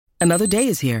Another day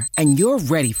is here, and you're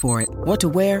ready for it. What to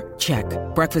wear? Check.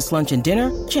 Breakfast, lunch, and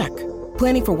dinner? Check.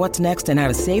 Planning for what's next and how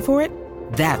to save for it?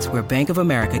 That's where Bank of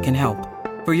America can help.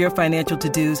 For your financial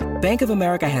to-dos, Bank of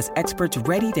America has experts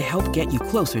ready to help get you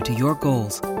closer to your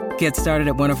goals. Get started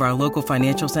at one of our local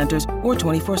financial centers or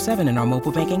 24/7 in our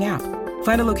mobile banking app.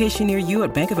 Find a location near you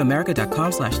at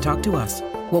bankofamerica.com/talktous.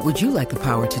 What would you like the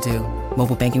power to do?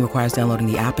 Mobile banking requires downloading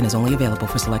the app and is only available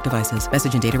for select devices.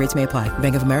 Message and data rates may apply.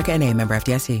 Bank of America N.A., member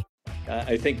FDIC.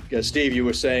 I think, Steve, you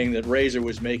were saying that Razor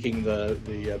was making the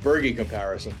Berge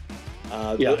comparison.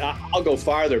 I'll go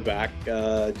farther back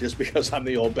just because I'm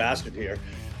the old bastard here.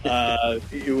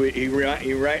 He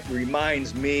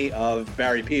reminds me of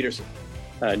Barry Peterson.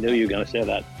 I knew you were going to say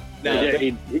that. Now,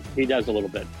 he does a little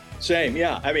bit. Same,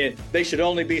 yeah. I mean, they should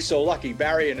only be so lucky.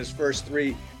 Barry in his first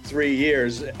three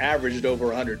years averaged over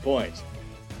 100 points.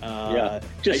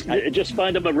 Just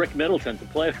find him a Rick Middleton to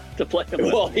play him.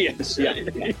 Well, yes, yeah.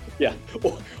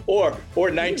 Or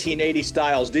 1980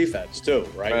 styles defense too,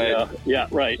 right?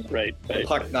 Right. The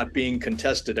puck not being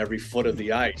contested every foot of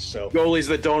the ice. So goalies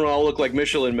that don't all look like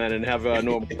Michelin men and have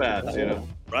normal pads,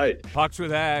 Right. Pucks with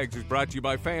Hags is brought to you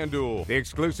by FanDuel, the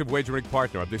exclusive wagering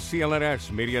partner of the CLNS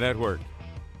Media Network.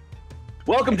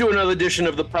 Welcome to another edition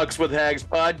of the Pucks with Hags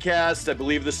podcast. I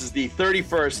believe this is the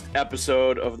 31st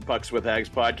episode of the Pucks with Hags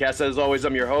podcast. As always,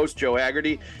 I'm your host, Joe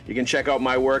Haggerty. You can check out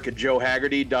my work at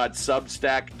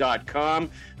joehaggerty.substack.com.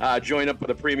 Join up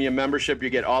with a premium membership. You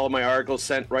get all of my articles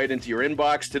sent right into your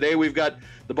inbox. Today, we've got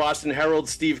the Boston Herald,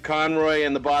 Steve Conroy,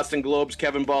 and the Boston Globe's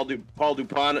Kevin Paul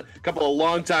Dupont. A couple of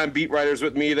longtime beat writers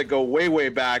with me that go way, way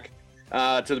back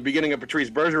to the beginning of Patrice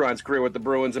Bergeron's career with the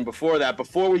Bruins and before that.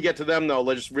 Before we get to them, though,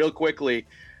 let's just real quickly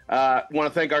want to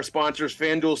thank our sponsors,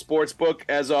 FanDuel Sportsbook,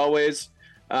 as always.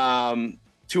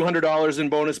 $200 in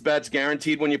bonus bets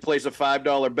guaranteed when you place a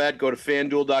 $5 bet. Go to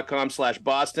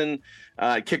FanDuel.com/Boston.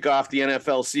 Kick off the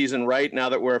NFL season right now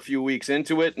that we're a few weeks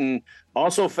into it. And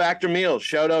also Factor Meals.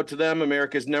 Shout out to them,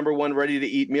 America's #1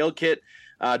 ready-to-eat meal kit.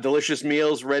 Delicious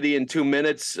meals ready in 2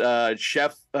 minutes.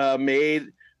 Chef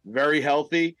made, very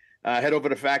healthy. Head over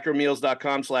to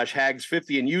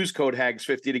factormeals.com/Hags50 and use code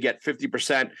Hags50 to get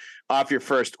 50% off your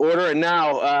first order. And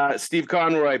now, Steve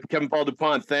Conroy, Kevin Paul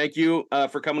Dupont, thank you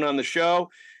for coming on the show.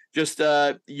 Just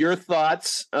your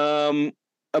thoughts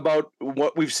about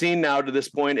what we've seen now to this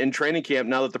point in training camp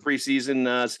now that the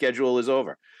preseason schedule is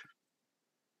over.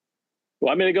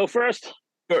 Want me to go first?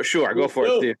 Sure, go for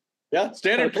it, Steve. Yeah,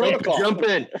 standard protocol. Jump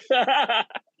in.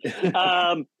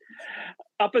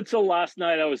 Up until last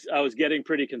night, I was getting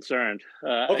pretty concerned.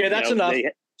 Okay, that's enough.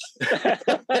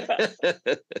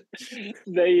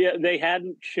 They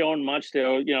hadn't shown much. They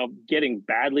were, getting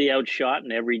badly outshot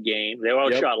in every game. They were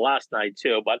outshot last night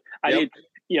too, but they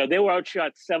were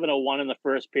outshot 7-1 in the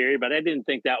first period. But I didn't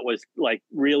think that was like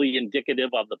really indicative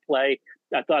of the play.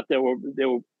 I thought they were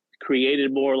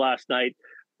created more last night.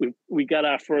 We got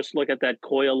our first look at that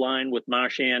Coyle line with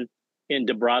Marchand in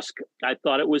DeBrusque. I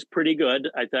thought it was pretty good.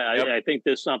 I think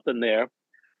there's something there.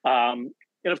 And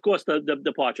of course, the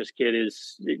Poitras kid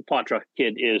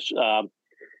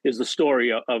is the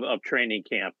story of training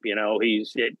camp.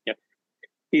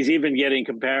 He's even getting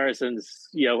comparisons.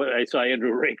 I saw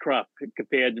Andrew Raycroft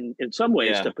compared in some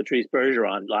ways to Patrice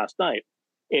Bergeron last night,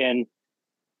 and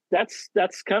that's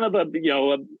kind of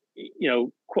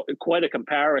quite a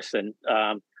comparison.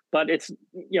 But it's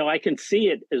I can see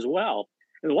it as well.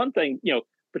 And one thing,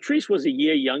 Patrice was a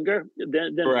year younger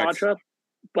than Poitras,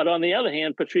 but on the other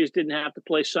hand, Patrice didn't have to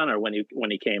play center when he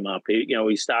came up.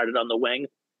 He started on the wing,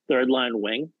 third line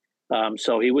wing,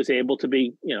 so he was able to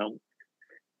be,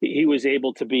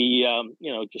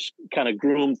 just kind of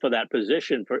groomed for that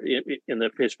position in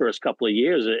his first couple of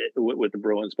years with the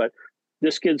Bruins. But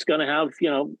this kid's going to have,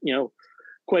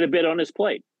 quite a bit on his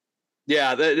plate.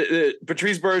 Yeah,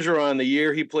 Patrice Bergeron, the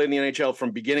year he played in the NHL from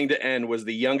beginning to end, was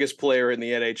the youngest player in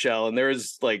the NHL. And there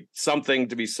is like something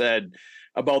to be said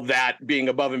about that being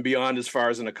above and beyond as far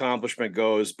as an accomplishment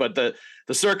goes. But the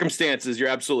circumstances, you're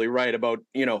absolutely right about,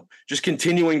 just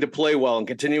continuing to play well and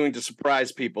continuing to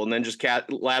surprise people and then just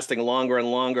lasting longer and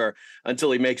longer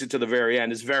until he makes it to the very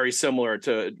end is very similar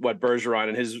to what Bergeron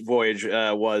and his voyage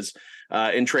was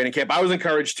in training camp. I was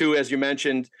encouraged too, as you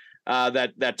mentioned,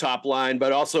 that top line,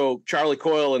 but also Charlie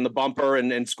Coyle in the bumper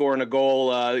and scoring a goal,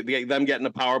 them getting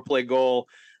a power play goal.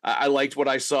 I liked what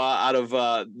I saw out of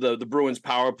the Bruins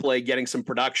power play, getting some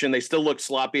production. They still looked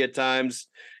sloppy at times.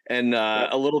 and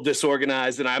a little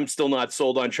disorganized. And I'm still not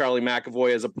sold on Charlie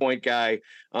McAvoy as a point guy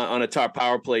on a top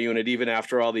power play unit, even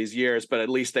after all these years. But at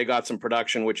least they got some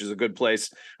production, which is a good place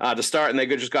to start. And they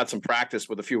just got some practice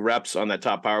with a few reps on that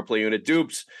top power play unit.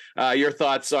 Dupes, your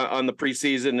thoughts on the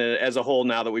preseason as a whole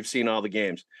now that we've seen all the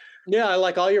games? Yeah, I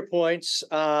like all your points.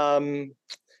 Preseason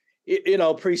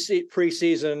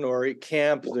or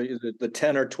camp, the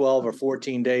 10 or 12 or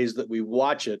 14 days that we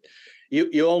watch it,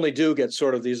 you only do get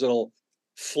sort of these little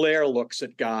flare looks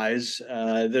at guys.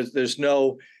 There's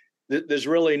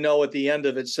really no at the end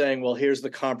of it saying, well, here's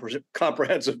the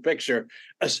comprehensive picture,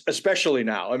 especially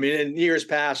now. I mean, in years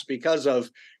past, because of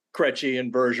Krejci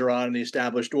and Bergeron and the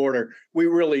established order, we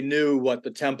really knew what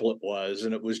the template was,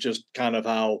 and it was just kind of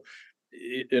how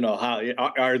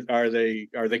are they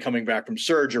coming back from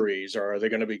surgeries, or are they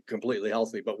going to be completely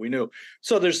healthy? But we knew.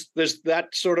 So there's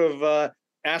that sort of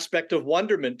aspect of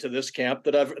wonderment to this camp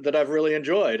that I've really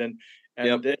enjoyed, and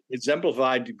It's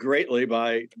exemplified greatly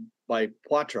by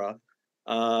Poitras,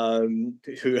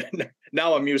 who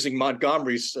now I'm using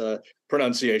Montgomery's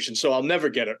pronunciation, so I'll never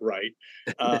get it right.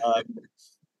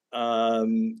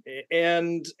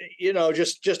 And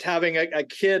just having a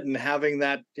kid and having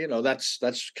that,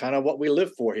 that's kind of what we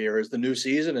live for here, is the new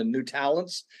season and new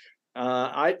talents.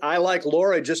 I like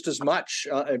Lohrei just as much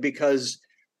because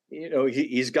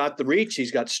he's got the reach,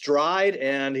 he's got stride,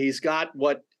 and he's got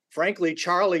what frankly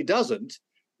Charlie doesn't,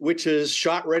 which is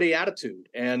shot ready attitude.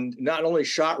 And not only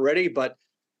shot ready, but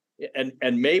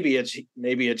and maybe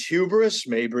it's hubris,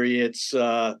 maybe it's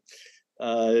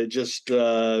just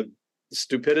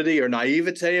stupidity or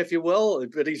naivete, if you will,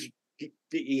 but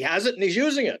he has it and he's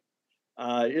using it.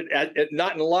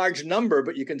 Not in a large number,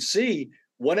 but you can see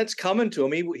when it's coming to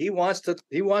him, he wants to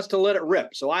let it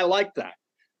rip. So I like that.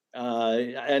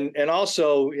 And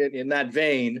also in that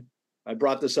vein, I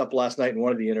brought this up last night in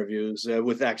one of the interviews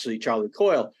with actually Charlie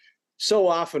Coyle. So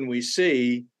often we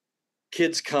see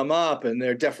kids come up and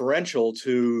they're deferential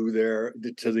to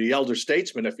the elder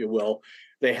statesman, if you will.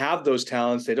 They have those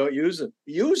talents. They don't use them.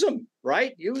 Use them,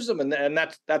 right? Use them, and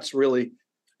that's really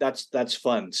that's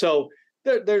fun. So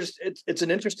it's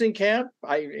an interesting camp.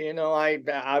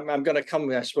 I'm going to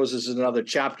come. I suppose this is another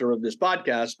chapter of this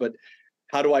podcast, but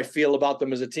how do I feel about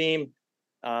them as a team?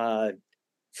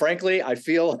 Frankly, I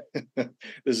feel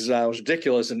this sounds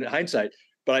ridiculous in hindsight,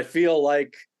 but I feel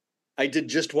like I did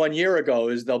just 1 year ago.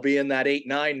 Is they'll be in that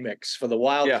 8-9 mix for the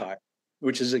wild card,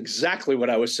 which is exactly what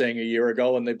I was saying a year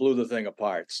ago, and they blew the thing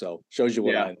apart. So shows you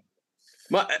what I know.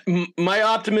 My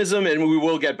optimism, and we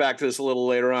will get back to this a little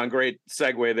later on. Great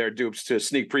segue there, Dupes, to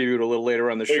sneak preview it a little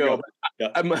later on the show.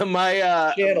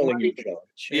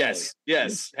 Yes.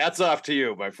 Hats off to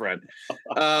you, my friend.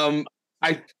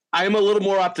 I am a little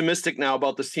more optimistic now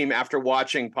about this team after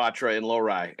watching Poitras and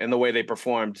Lohrei and the way they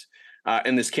performed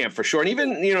in this camp for sure. And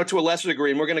even, to a lesser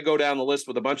degree, and we're going to go down the list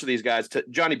with a bunch of these guys, to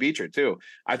Johnny Beecher too.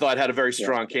 I thought had a very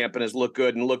strong camp and has looked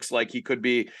good and looks like he could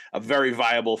be a very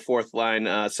viable fourth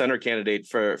line center candidate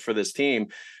for this team.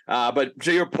 But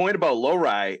to your point about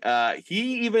Lohrei,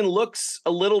 he even looks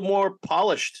a little more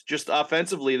polished just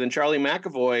offensively than Charlie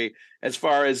McAvoy as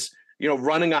far as,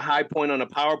 running a high point on a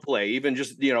power play, even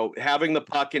just, having the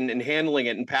puck and handling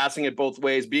it and passing it both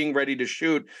ways, being ready to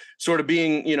shoot, sort of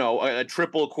being, a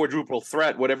triple, quadruple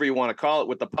threat, whatever you want to call it,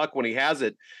 with the puck when he has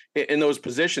it in those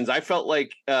positions. I felt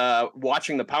like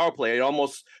watching the power play,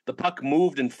 the puck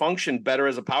moved and functioned better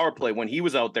as a power play when he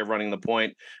was out there running the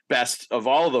point, best of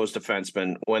all of those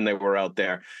defensemen when they were out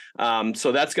there.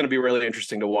 So that's going to be really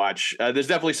interesting to watch. There's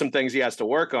definitely some things he has to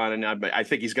work on, and I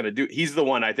think he's the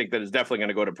one I think that is definitely going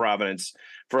to go to Providence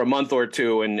for a month or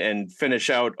two and finish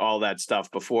out all that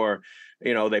stuff before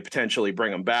they potentially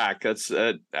bring him back.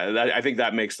 I think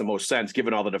that makes the most sense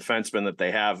given all the defensemen that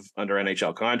they have under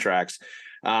NHL contracts.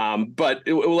 But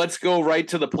let's go right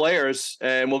to the players,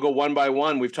 and we'll go one by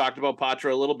one. We've talked about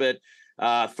Poitras a little bit.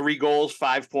 3 goals,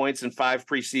 5 points in 5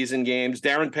 preseason games.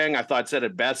 Darren Pang, I thought, said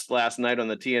it best last night on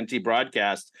the TNT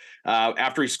broadcast.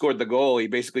 After he scored the goal, he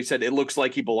basically said, "It looks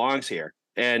like he belongs here."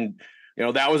 And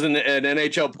that was an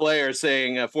NHL player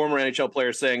saying, a former NHL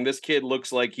player saying, this kid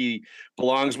looks like he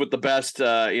belongs with the best,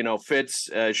 fits,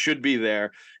 should be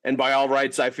there. And by all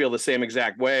rights, I feel the same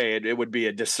exact way. It would be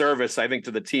a disservice, I think,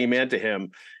 to the team and to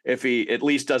him if he at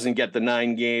least doesn't get the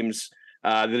 9 games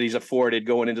that he's afforded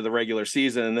going into the regular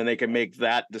season. And then they can make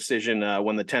that decision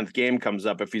when the 10th game comes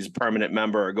up, if he's a permanent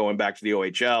member or going back to the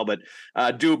OHL. But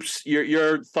Dupes,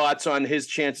 your thoughts on his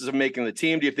chances of making the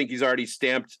team? Do you think he's already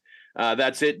stamped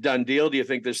that's it, done deal? Do you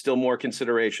think there's still more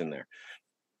consideration there?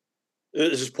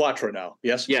 This is Poitras now.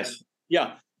 Yes. Yes.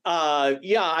 Yeah.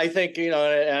 Yeah, I think,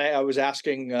 I was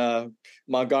asking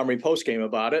Montgomery postgame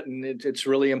about it, and it's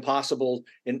really impossible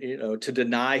to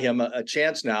deny him a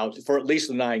chance now for at least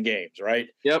the 9 games, right?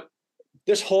 Yep.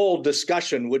 This whole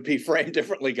discussion would be framed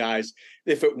differently, guys,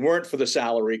 if it weren't for the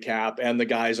salary cap and the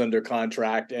guys under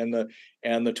contract and the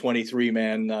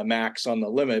 23-man max on the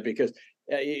limit, because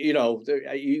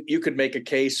you could make a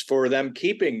case for them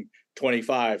keeping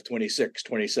 25, 26,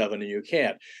 27, and you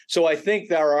can't. So I think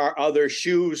there are other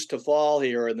shoes to fall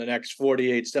here in the next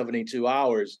 48, 72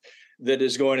 hours that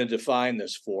is going to define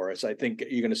this for us. I think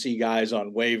you're going to see guys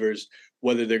on waivers,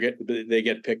 whether they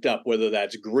get picked up, whether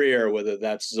that's Greer, whether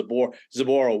that's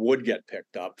Zabora would get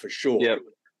picked up for sure. Yep.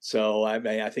 So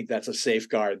I think that's a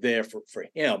safeguard there for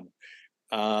him.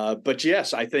 But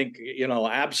yes, I think,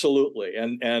 absolutely.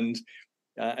 And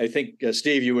I think,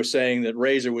 Steve, you were saying that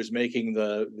Razor was making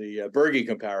the Berge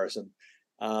comparison.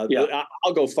 I'll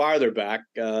go farther back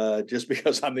just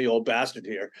because I'm the old bastard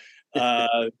here.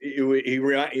 He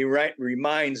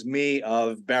reminds me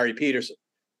of Barry Peterson.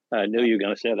 I knew you were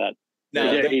going to say that. Now,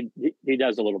 he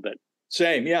does a little bit.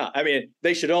 Same, yeah. I mean,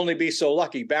 they should only be so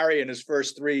lucky. Barry in his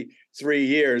first three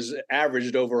years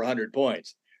averaged over 100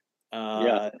 points.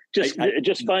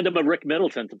 Just find him a Rick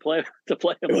Middleton to play him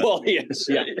with. Well, yes,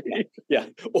 yeah.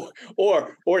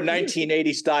 Or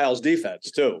 1980 styles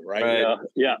defense too, right?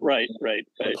 Right.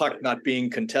 The puck not being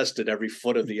contested every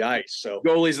foot of the ice. So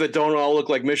goalies that don't all look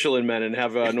like Michelin men and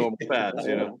have normal pads,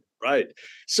 Right.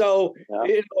 So,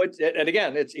 and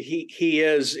again, he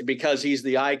is, because he's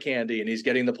the eye candy and he's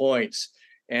getting the points,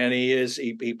 and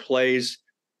he plays,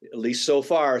 at least so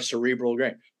far, cerebral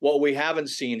game. Well, we haven't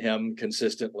seen him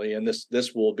consistently, and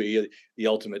this will be the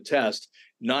ultimate test.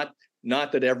 Not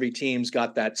that every team's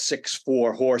got that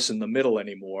 6'4" horse in the middle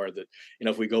anymore. That,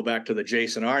 if we go back to the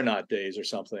Jason Arnott days or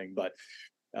something, but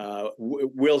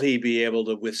will he be able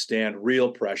to withstand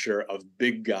real pressure of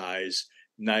big guys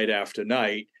night after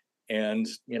night? And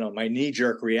my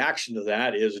knee-jerk reaction to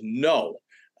that is no.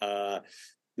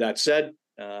 That said,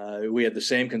 we had the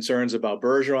same concerns about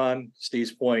Bergeron.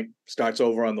 Steve's point starts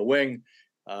over on the wing.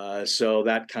 So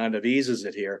that kind of eases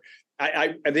it here.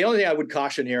 And the only thing I would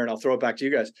caution here, and I'll throw it back to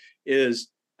you guys, is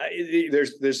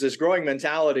there's this growing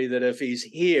mentality that if he's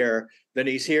here, then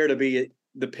he's here to be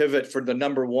the pivot for the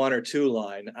number 1 or 2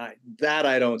 line. That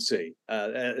I don't see.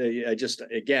 I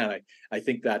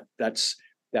think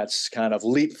that's kind of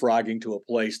leapfrogging to a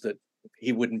place that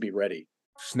he wouldn't be ready.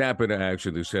 Snap into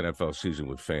action this NFL season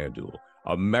with FanDuel,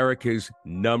 America's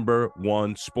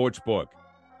 #1 sportsbook.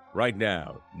 Right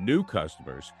now, new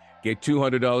customers get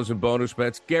 $200 in bonus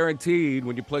bets guaranteed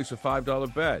when you place a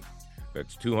 $5 bet.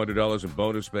 That's $200 in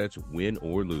bonus bets, win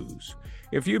or lose.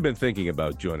 If you've been thinking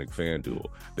about joining FanDuel,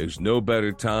 there's no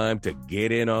better time to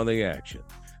get in on the action.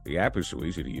 The app is so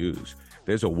easy to use.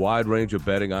 There's a wide range of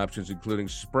betting options, including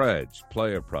spreads,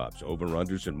 player props,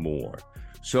 over-unders, and more.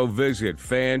 So visit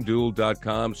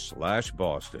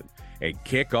FanDuel.com/Boston and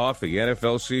kick off the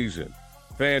NFL season.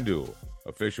 FanDuel,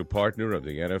 official partner of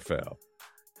the NFL.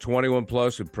 21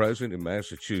 plus and present in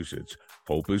Massachusetts.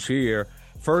 Hope is here.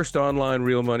 First online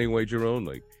real money wager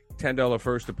only. $10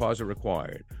 first deposit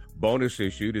required. Bonus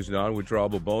issued is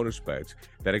non-withdrawable bonus bets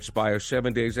that expire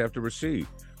 7 days after receipt.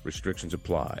 Restrictions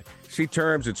apply. See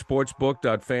terms at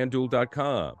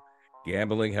sportsbook.fanduel.com.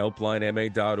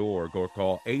 GamblingHelplineMA.org or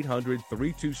call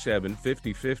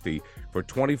 800-327-5050 for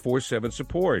 24/7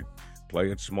 support. Play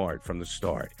it smart from the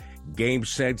start.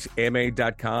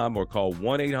 GameSenseMA.com or call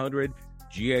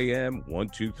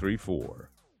 1-800-GAM-1234.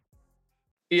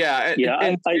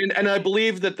 And I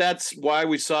believe that's why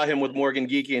we saw him with Morgan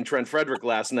Geekie and Trent Frederick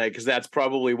last night, because that's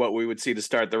probably what we would see to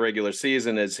start the regular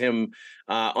season, is him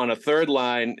on a third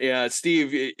line.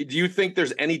 Steve, do you think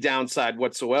there's any downside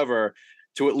whatsoever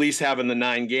to at least having the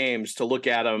 9 games to look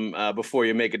at them before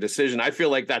you make a decision? I feel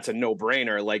like that's a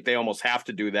no-brainer. Like, they almost have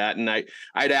to do that. And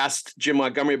I'd asked Jim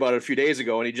Montgomery about it a few days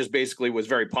ago, and he just basically was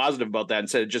very positive about that and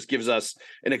said it just gives us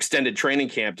an extended training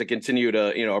camp to continue to,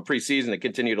 a preseason to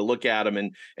continue to look at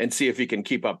him and see if he can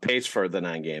keep up pace for the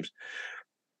 9 games.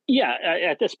 Yeah,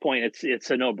 at this point, it's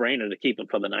a no-brainer to keep him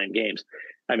for the 9 games.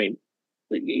 I mean,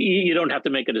 you don't have to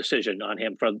make a decision on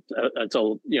him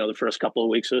until the first couple of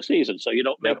weeks of the season, so you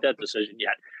don't make that decision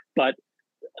yet. But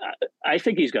I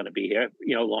think he's going to be here,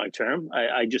 long term.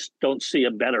 I just don't see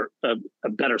a better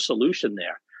solution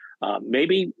there.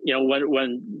 Maybe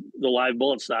when the live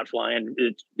bullets start flying,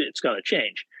 it's going to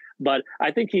change. But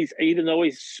I think even though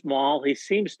he's small, he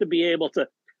seems to be able to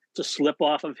slip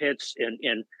off of hits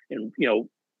and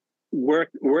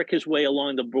work his way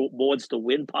along the boards to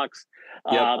win pucks.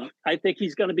 I think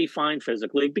he's going to be fine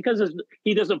physically because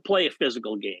he doesn't play a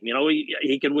physical game.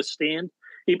 He can withstand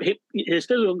his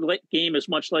physical game is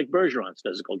much like Bergeron's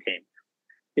physical game.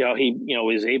 He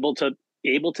is able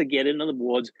to get into the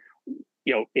boards,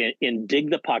 and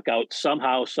dig the puck out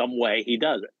somehow, some way. He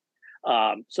does it.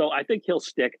 So I think he'll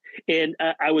stick. And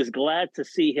I was glad to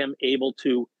see him able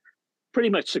to pretty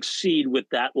much succeed with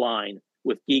that line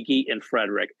with Geekie and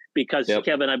Frederic, because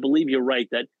Kevin, I believe you're right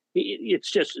that it's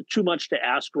just too much to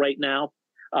ask right now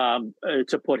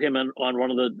to put him on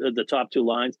one of the top two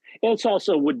lines. And it's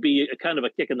also would be a kind of a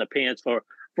kick in the pants for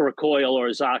a Coyle or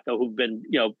a Zacha, who've been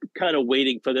kind of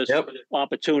waiting for this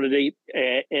opportunity,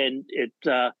 and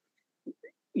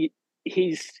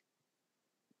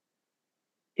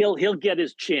he'll get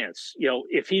his chance.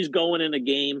 If he's going in a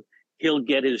game, he'll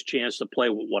get his chance to play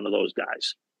with one of those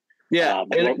guys. Yeah,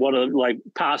 one of like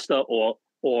Pasta or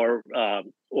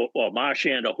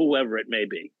Marchand or whoever it may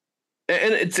be.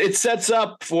 And it sets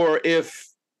up for if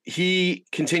he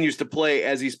continues to play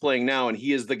as he's playing now, and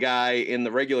he is the guy in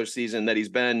the regular season that he's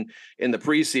been in the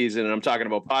preseason, and I'm talking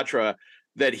about Poitras,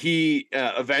 that he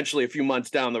eventually, a few months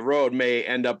down the road, may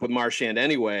end up with Marchand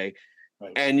anyway.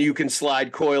 Right. And you can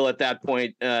slide Coyle at that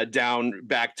point down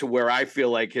back to where I feel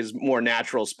like his more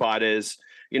natural spot is,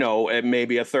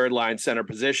 maybe a third line center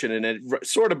position. And it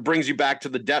sort of brings you back to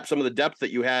the depth, some of the depth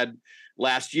that you had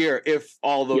last year, if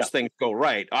all those things go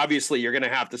right. Obviously, you're going to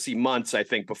have to see months, I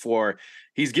think, before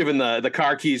he's given the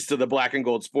car keys to the black and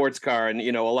gold sports car and,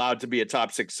 allowed to be a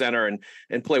top six center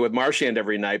and play with Marchand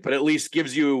every night, but at least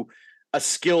gives you a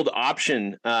skilled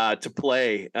option to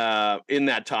play in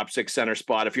that top six center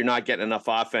spot if you're not getting enough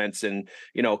offense, and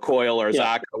Coyle or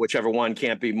Zacha, whichever one,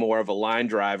 can't be more of a line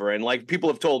driver. And like people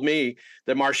have told me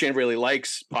that Marchand really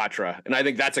likes Poitras, and I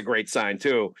think that's a great sign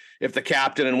too. If the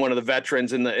captain and one of the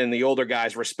veterans and the older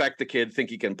guys respect the kid,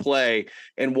 think he can play,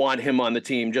 and want him on the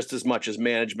team just as much as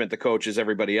management, the coaches,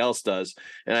 everybody else does.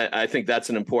 And I think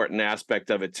that's an important aspect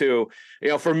of it too.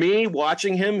 For me,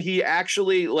 watching him, he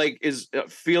actually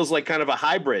feels like kind of a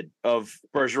hybrid of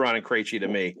Bergeron and Krejci to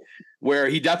me, where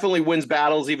he definitely wins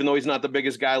battles, even though he's not the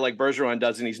biggest guy like Bergeron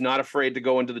does, and he's not afraid to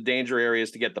go into the danger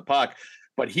areas to get the puck.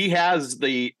 But he has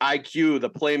the IQ, the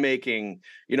playmaking,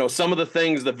 some of the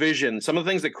things, the vision, some of the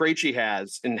things that Krejci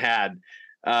has and had,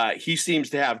 he seems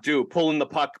to have too, pulling the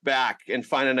puck back and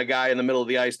finding a guy in the middle of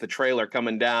the ice, the trailer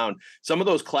coming down. Some of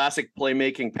those classic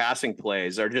playmaking passing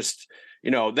plays are just,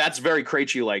 that's very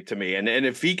Krejci-like to me. And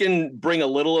if he can bring a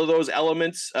little of those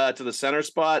elements to the center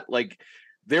spot,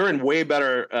 they're in way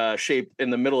better shape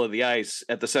in the middle of the ice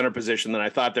at the center position than I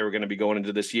thought they were going to be going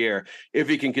into this year, if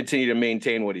he can continue to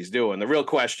maintain what he's doing. The real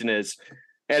question is,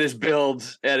 at his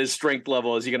build, at his strength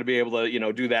level, is he going to be able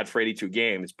to, do that for 82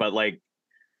 games? But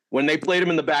when they played him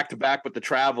in the back-to-back with the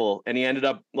travel, and he ended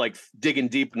up digging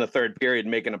deep in the third period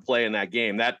and making a play in that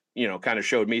game, that, kind of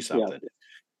showed me something.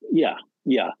 Yeah.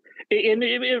 And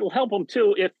it'll help him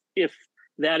too if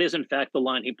that is in fact the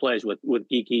line he plays with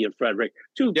Geekie and Frederic,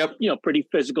 two pretty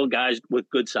physical guys with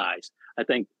good size, I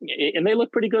think, and they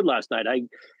looked pretty good last night.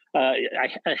 I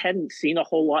hadn't seen a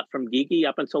whole lot from Geekie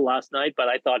up until last night, but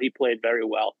I thought he played very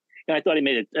well, and I thought he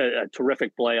made a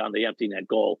terrific play on the empty net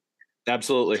goal.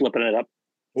 Absolutely, flipping it up.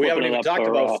 We haven't even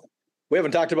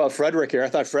talked about Frederic here. I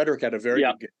thought Frederic had a very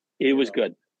good game. He was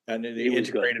good, and he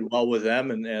integrated well with them,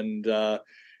 and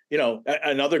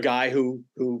another guy who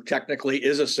technically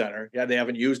is a center. Yeah, they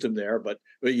haven't used him there, but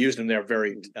we used him there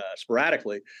very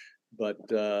sporadically. But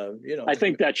I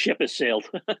think that ship has sailed.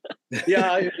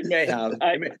 Yeah, it may have.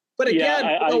 But again,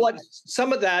 you know what?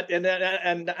 Some of that,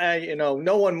 and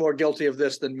no one more guilty of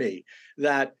this than me.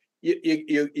 That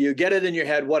you get it in your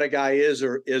head what a guy is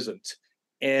or isn't,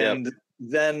 and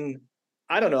then.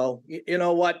 I don't know. You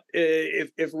know what?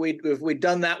 If we'd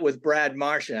done that with Brad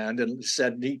Marchand and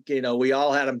said, we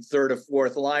all had him third or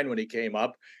fourth line when he came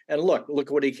up, and look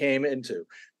what he came into.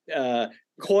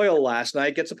 Coyle last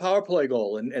night gets a power play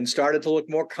goal and started to look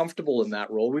more comfortable in that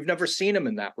role. We've never seen him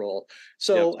in that role,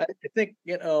 so I think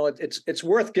it's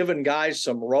worth giving guys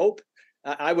some rope.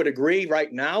 I would agree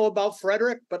right now about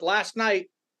Frederic, but last night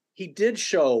he did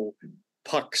show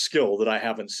puck skill that I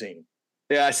haven't seen.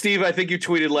 Yeah, Steve, I think you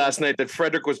tweeted last night that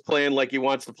Frederic was playing like he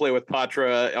wants to play with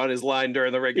Poitras on his line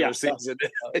during the regular season.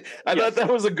 I thought that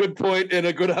was a good point and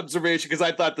a good observation, because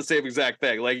I thought the same exact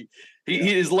thing.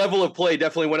 His level of play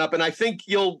definitely went up, and I think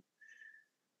the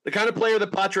kind of player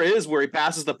that Poitras is, where he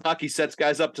passes the puck, he sets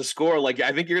guys up to score.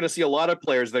 I think you're going to see a lot of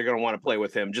players that are going to want to play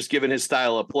with him, just given his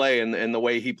style of play and the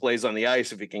way he plays on the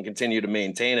ice, if he can continue to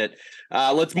maintain it.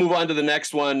 Let's move on to the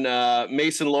next one,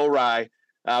 Mason Lohrei.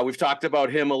 We've talked about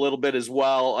him a little bit as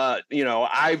well.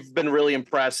 I've been really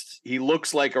impressed. He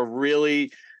looks like a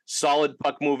really solid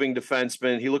puck-moving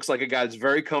defenseman. He looks like a guy that's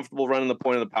very comfortable running the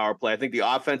point of the power play. I think the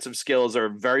offensive skills are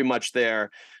very much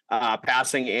there,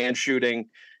 passing and shooting.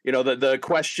 You know, the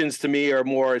questions to me are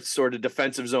more sort of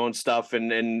defensive zone stuff and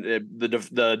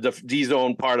the D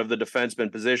zone part of the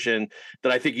defenseman position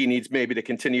that I think he needs maybe to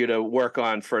continue to work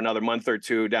on for another month or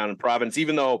two down in Providence,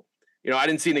 even though, you know, I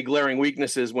didn't see any glaring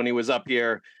weaknesses when he was up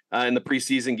here in the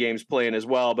preseason games playing as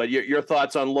well. But your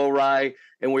thoughts on Lohrei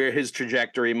and where his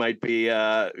trajectory might be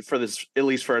for this, at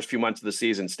least first few months of the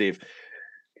season, Steve?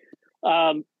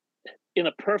 In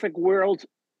a perfect world,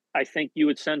 I think you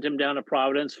would send him down to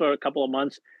Providence for a couple of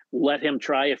months, let him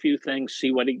try a few things, see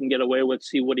what he can get away with,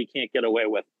 see what he can't get away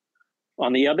with.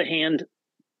 On the other hand,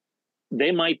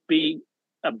 they might be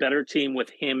a better team with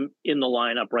him in the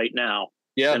lineup right now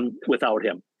than without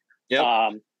him. Yeah.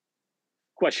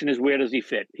 Question is, where does he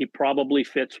fit? He probably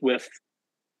fits with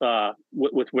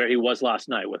where he was last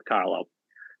night with Carlo.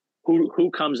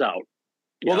 Who comes out?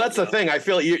 Well, that's the thing. I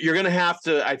feel you're going to have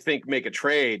to, I think, make a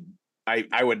trade.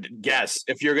 I would guess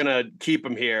if you're going to keep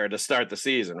him here to start the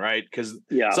season, right? Because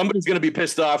somebody's going to be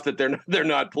pissed off that they're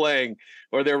not playing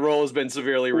or their role has been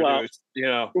severely reduced. You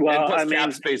know, and plus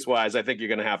cap space wise, I think you're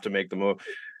going to have to make the move.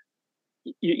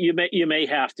 You may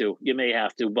have to,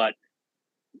 but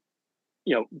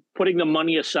you know, putting the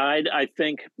money aside, I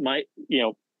think my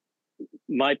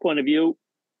point of view,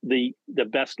 the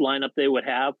best lineup they would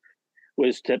have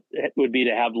would be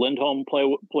to have Lindholm play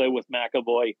with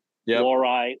McAvoy,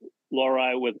 Lohrei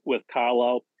with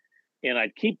Carlo, and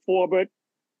I'd keep Forbert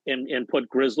and put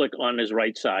Grzelcyk on his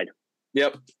right side.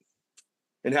 Yep.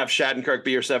 And have Shattenkirk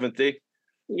be your 7th D.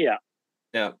 Yeah.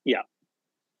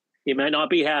 He might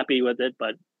not be happy with it,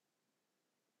 but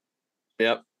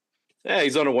yeah,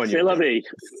 he's on a 1 year. C'est la vie.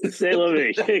 He's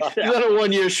on a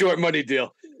 1 year short money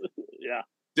deal. Yeah.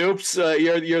 Dupes,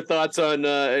 your thoughts on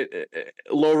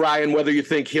Lohrei and whether you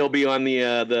think he'll be on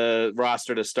the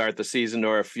roster to start the season,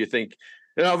 or if you think,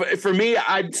 you know, for me,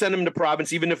 I'd send him to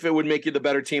Providence, even if it would make you the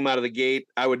better team out of the gate.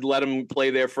 I would let him play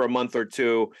there for a month or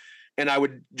two, and I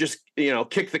would just, you know,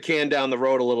 kick the can down the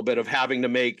road a little bit of having to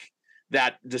make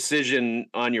that decision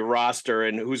on your roster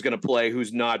and who's going to play,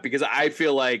 who's not, because I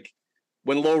feel like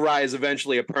when Lohrei is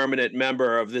eventually a permanent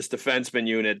member of this defenseman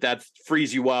unit, that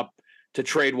frees you up to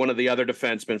trade one of the other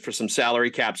defensemen for some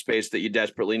salary cap space that you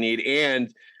desperately need. And,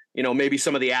 you know, maybe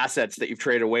some of the assets that you've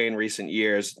traded away in recent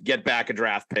years, get back a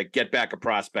draft pick, get back a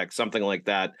prospect, something like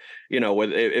that. You know,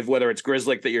 whether it's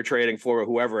Grzelcyk that you're trading for or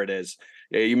whoever it is,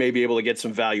 you may be able to get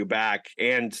some value back.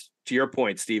 And to your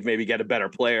point, Steve, maybe get a better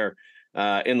player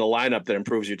in the lineup that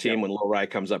improves your team when Lohrei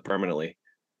comes up permanently.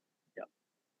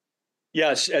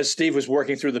 Yes, as Steve was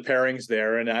working through the pairings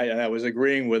there, and I was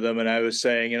agreeing with him, and I was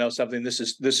saying, you know, something. This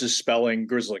is spelling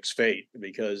Grzelcyk's fate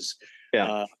because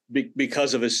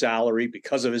because of his salary,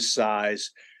 because of his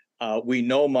size. We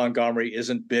know Montgomery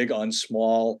isn't big on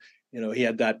small. You know, he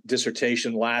had that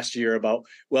dissertation last year about,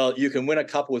 well, you can win a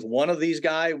cup with one of these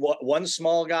guys, one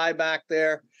small guy back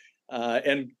there.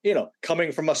 And, you know,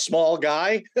 coming from a small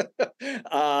guy,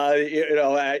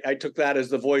 I took that as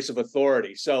the voice of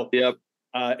authority. So,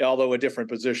 although a different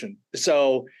position.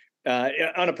 So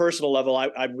on a personal level,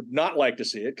 I would not like to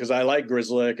see it because I like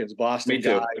Grzelcyk and Boston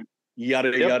guy,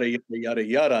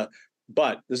 yada.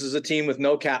 But this is a team with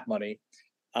no cap money.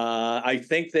 I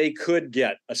think they could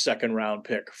get a second round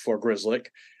pick for Grzelcyk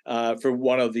for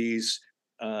one of these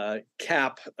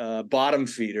cap bottom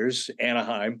feeders,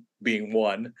 Anaheim being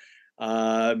one,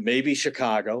 maybe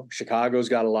Chicago. Chicago's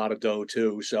got a lot of dough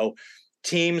too. So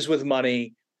teams with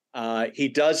money. He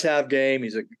does have game.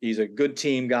 He's a good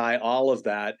team guy, all of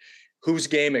that. Whose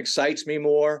game excites me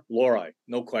more? Lohrei,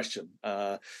 no question.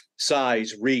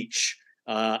 Size, reach,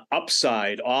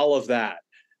 upside, all of that.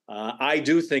 I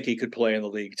do think he could play in the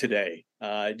league today.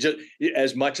 Just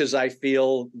as much as I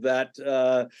feel that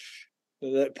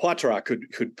Poitras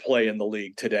could play in the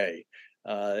league today.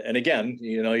 And again,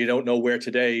 you know, you don't know where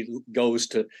today goes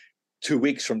to 2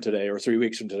 weeks from today or 3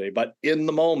 weeks from today, but in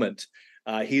the moment,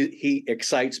 he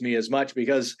excites me as much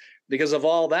because of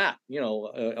all that, you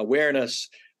know, awareness,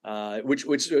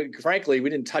 which frankly, we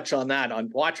didn't touch on that on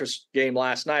Poitras' game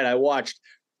last night. I watched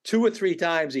 2 or 3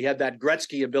 times. He had that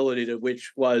Gretzky ability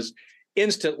which was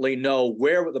instantly know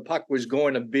where the puck was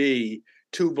going to be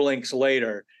 2 blinks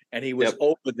later. And he was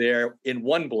over there in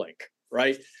 1 blink.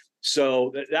 Right.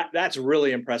 So that's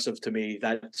really impressive to me,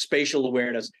 that spatial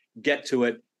awareness, get to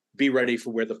it, be ready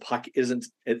for where the puck isn't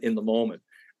in the moment.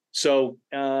 So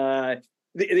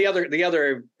the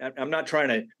other, I'm not trying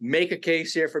to make a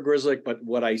case here for Grzelcyk, but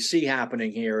what I see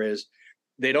happening here is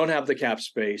they don't have the cap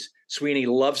space. Sweeney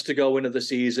loves to go into the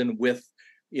season with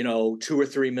 $2 or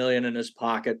 $3 million in his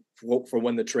pocket for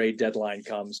when the trade deadline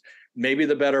comes. Maybe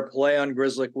the better play on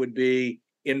Grzelcyk would be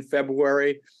in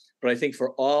February. But I think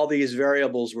for all these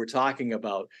variables we're talking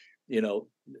about,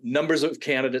 numbers of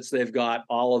candidates they've got,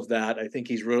 all of that, I think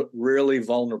he's really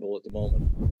vulnerable at the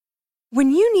moment.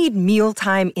 When you need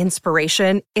mealtime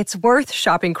inspiration, it's worth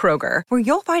shopping Kroger, where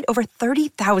you'll find over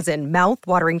 30,000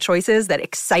 mouth-watering choices that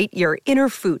excite your inner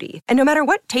foodie. And no matter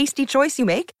what tasty choice you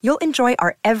make, you'll enjoy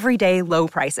our everyday low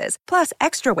prices, plus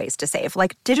extra ways to save,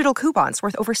 like digital coupons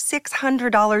worth over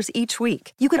 $600 each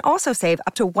week. You can also save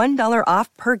up to $1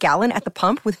 off per gallon at the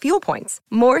pump with fuel points.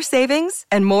 More savings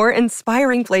and more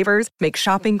inspiring flavors make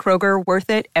shopping Kroger worth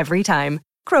it every time.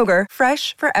 Kroger,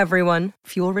 fresh for everyone.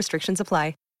 Fuel restrictions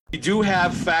apply. We do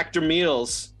have Factor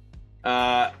Meals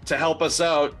to help us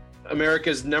out.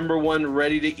 America's #1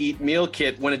 ready-to-eat meal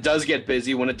kit when it does get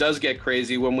busy, when it does get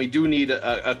crazy, when we do need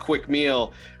a quick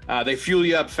meal. They fuel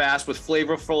you up fast with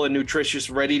flavorful and nutritious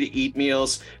ready-to-eat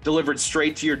meals delivered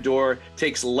straight to your door.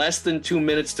 Takes less than 2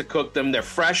 minutes to cook them. They're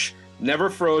fresh, never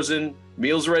frozen.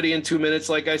 Meals ready in 2 minutes,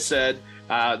 like I said.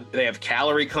 They have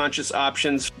calorie-conscious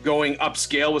options, going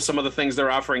upscale with some of the things they're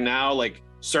offering now, like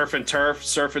surf and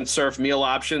surf meal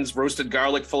options, roasted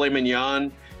garlic filet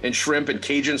mignon and shrimp and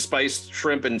Cajun spiced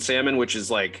shrimp and salmon, which is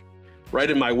like right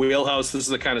in my wheelhouse. This is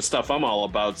the kind of stuff I'm all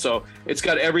about. So it's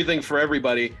got everything for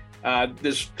everybody.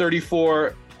 There's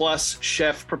 34 plus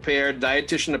chef prepared,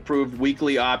 dietitian approved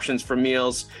weekly options for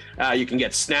meals. You can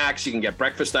get snacks, you can get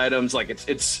breakfast items. Like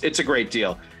it's a great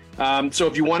deal. So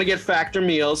if you want to get Factor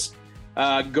Meals,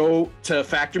 go to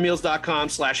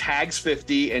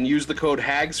factormeals.com/hags50 and use the code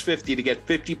hags50 to get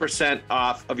 50%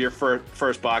 off of your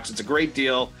first box. It's a great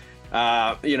deal.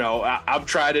 I've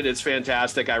tried it. It's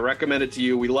fantastic. I recommend it to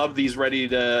you. We love these ready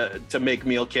to make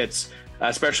meal kits,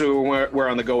 especially when we're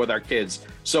on the go with our kids.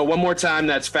 So one more time,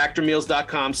 that's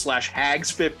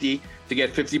factormeals.com/hags50 to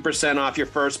get 50% off your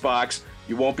first box.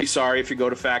 You won't be sorry if you go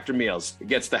to Factor Meals. It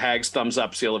gets the Hags thumbs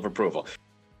up seal of approval.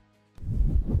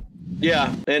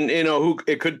 Yeah, and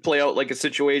it could play out like a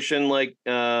situation like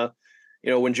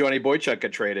when Johnny Boychuk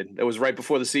got traded. It was right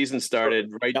before the season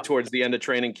started, right towards the end of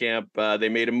training camp. They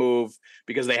made a move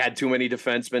because they had too many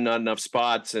defensemen, not enough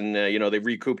spots, and they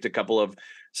recouped a couple of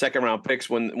second-round picks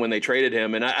when they traded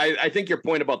him. And I think your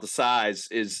point about the size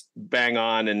is bang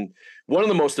on, and one of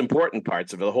the most important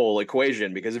parts of the whole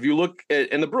equation, because if you look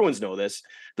at, and the Bruins know this,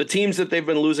 the teams that they've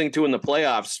been losing to in the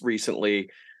playoffs recently,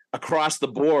 across the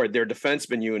board, their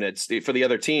defenseman units for the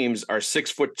other teams are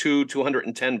 6'2",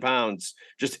 210 pounds.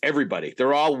 Just everybody.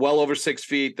 They're all well over 6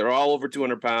 feet. They're all over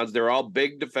 200 pounds. They're all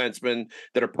big defensemen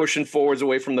that are pushing forwards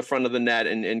away from the front of the net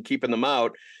and keeping them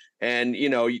out. And,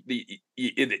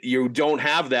 you don't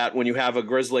have that when you have a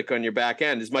Grzelcyk on your back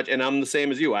end as much. And I'm the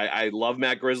same as you. I love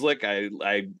Matt Grzelcyk.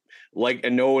 I like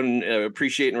and know and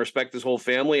appreciate and respect his whole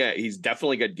family. He's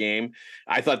definitely got game.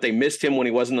 I thought they missed him when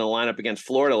he wasn't in the lineup against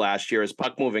Florida last year, his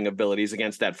puck moving abilities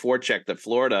against that forecheck that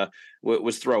Florida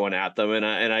was throwing at them. And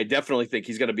I definitely think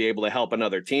he's going to be able to help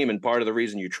another team. And part of the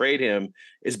reason you trade him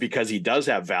is because he does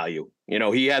have value.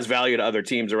 He has value to other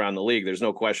teams around the league. There's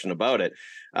no question about it.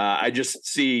 I just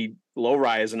see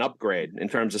Lohrei as an upgrade in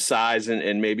terms of size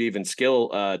and maybe even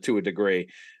skill to a degree.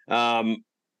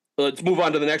 Let's move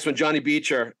on to the next one. Johnny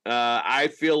Beecher. I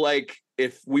feel like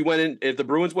if the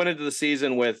Bruins went into the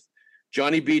season with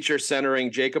Johnny Beecher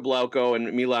centering Jacob Lauko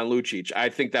and Milan Lucic, I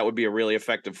think that would be a really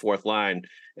effective fourth line,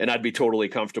 and I'd be totally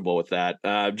comfortable with that.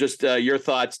 Just your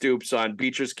thoughts, Dupes, on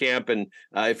Beecher's camp, and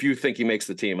if you think he makes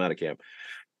the team out of camp.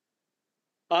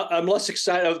 I'm less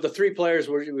excited of the three players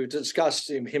we've discussed,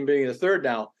 him being the third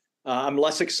now. I'm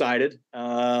less excited.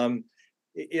 I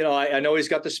know he's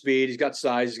got the speed, he's got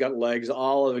size, he's got legs,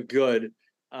 all of it good.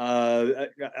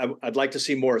 I'd like to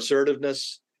see more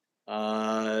assertiveness.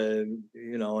 And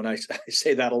I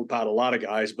say that about a lot of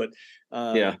guys, but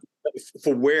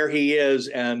for where he is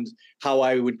and how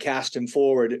I would cast him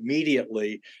forward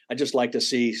immediately, I'd just like to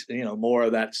see, more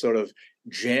of that sort of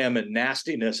jam and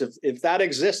nastiness. If that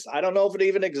exists, I don't know if it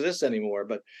even exists anymore,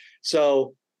 but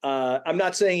so I'm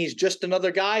not saying he's just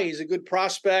another guy. He's a good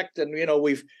prospect. And,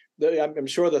 I'm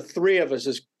sure the three of us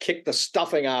has kicked the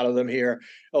stuffing out of them here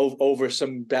over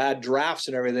some bad drafts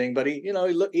and everything. But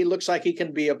he looks like he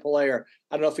can be a player.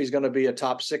 I don't know if he's going to be a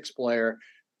top six player.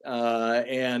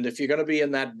 And if you're going to be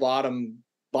in that bottom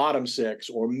six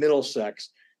or middle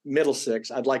six,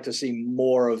 I'd like to see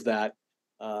more of that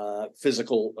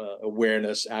physical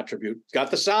awareness attribute.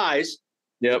 Got the size.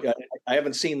 Yep. I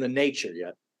haven't seen the nature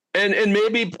yet. And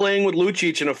maybe playing with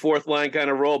Lucic in a fourth line kind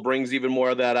of role brings even more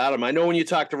of that out of him. I know when you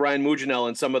talk to Ryan Muginel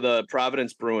and some of the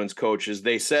Providence Bruins coaches,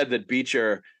 they said that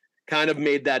Beecher kind of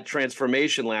made that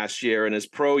transformation last year in his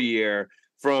pro year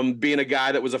from being a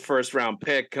guy that was a first round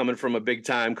pick coming from a big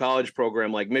time college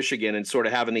program like Michigan and sort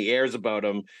of having the airs about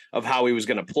him of how he was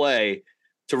going to play,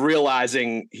 to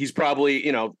realizing he's probably,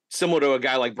 similar to a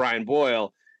guy like Brian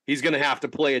Boyle, he's going to have to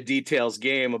play a details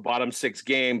game, a bottom six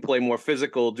game, play more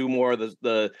physical, do more of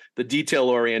the detail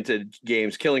oriented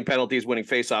games, killing penalties, winning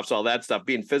faceoffs, all that stuff,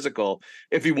 being physical.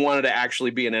 If he wanted to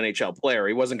actually be an NHL player,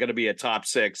 he wasn't going to be a top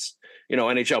six,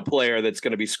 NHL player that's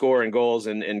going to be scoring goals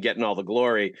and getting all the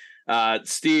glory.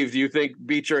 Steve, do you think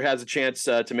Beecher has a chance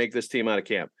to make this team out of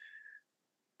camp?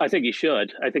 I think he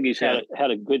should. I think he's had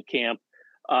a good camp.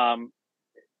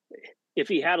 If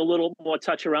he had a little more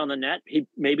touch around the net, he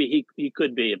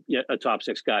could be a top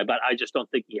six guy. But I just don't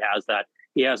think he has that.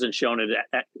 He hasn't shown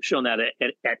that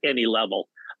at any level.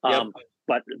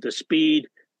 But the speed,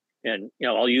 and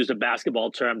I'll use a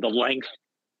basketball term, the length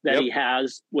that he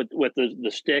has with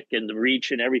the stick and the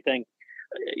reach and everything,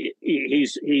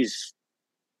 he's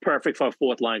perfect for a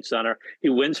fourth line center. He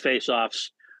wins faceoffs.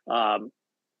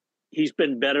 He's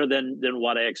been better than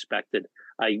what I expected.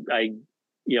 I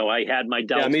had my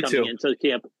doubts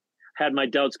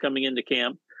coming into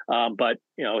camp. But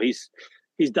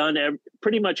he's done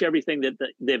pretty much everything that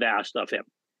they've asked of him,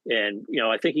 and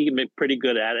I think he can be pretty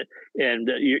good at it. And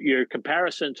your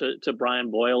comparison to Brian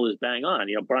Boyle is bang on.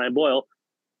 Brian Boyle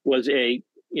was a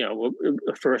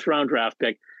first round draft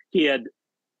pick. He had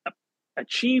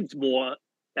achieved more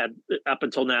up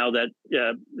until now that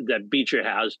Beecher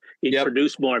has. He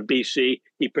produced more at BC.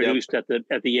 He produced at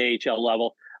the AHL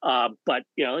level. But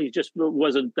he just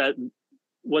wasn't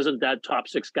that top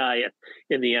six guy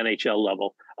in the NHL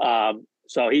level.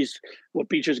 So what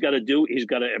Beecher's got to do. He's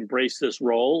got to embrace this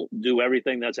role, do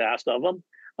everything that's asked of him.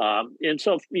 And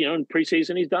so in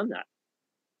preseason he's done that.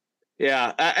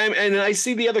 Yeah, and I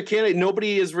see the other candidate.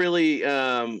 Nobody is really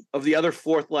of the other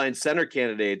fourth line center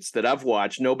candidates that I've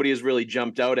watched. Nobody has really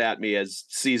jumped out at me as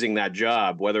seizing that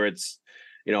job. Whether it's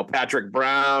Patrick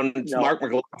Brown, Mark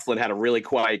McLaughlin had a really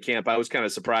quiet camp. I was kind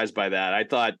of surprised by that. I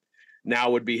thought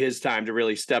now would be his time to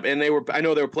really step. And I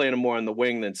know they were playing him more on the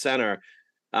wing than center.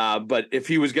 But if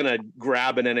he was going to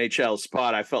grab an NHL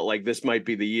spot, I felt like this might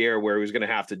be the year where he was going to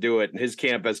have to do it. And his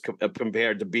camp as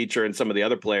compared to Beecher and some of the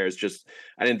other players,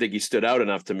 I didn't think he stood out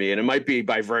enough to me. And it might be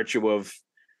by virtue of,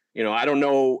 I don't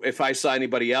know if I saw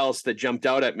anybody else that jumped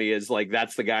out at me as like,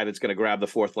 that's the guy that's going to grab the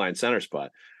fourth line center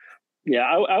spot. Yeah,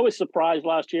 I was surprised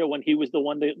last year when he was the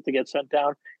one to get sent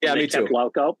down. Yeah, me too.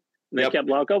 They kept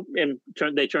Lauko, and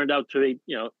they turned out to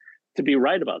be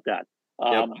right about that.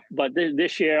 But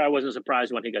this year, I wasn't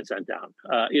surprised when he got sent down.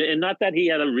 And not that he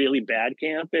had a really bad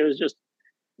camp. It was just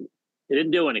he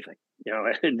didn't do anything.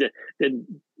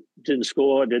 Didn't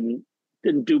score. Didn't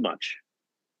do much.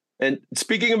 And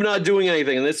speaking of not doing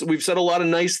anything, and we've said a lot of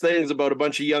nice things about a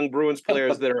bunch of young Bruins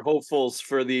players that are hopefuls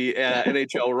for the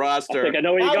NHL roster. I think I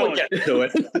know where you're going. Get to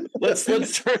it.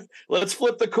 Let's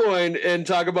flip the coin and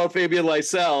talk about Fabian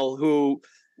Lysell, who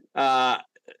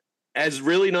has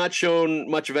really not shown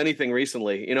much of anything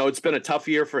recently. It's been a tough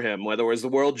year for him, whether it was the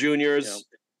World Juniors,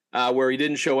 where he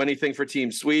didn't show anything for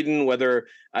Team Sweden, whether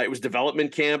it was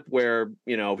development camp where,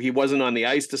 he wasn't on the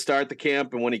ice to start the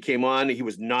camp. And when he came on, he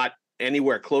was not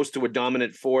anywhere close to a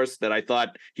dominant force that I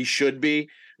thought he should be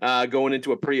going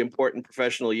into a pretty important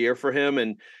professional year for him.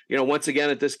 And, once again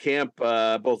at this camp,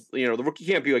 both, the rookie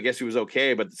camp, I guess he was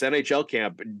okay, but this NHL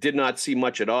camp did not see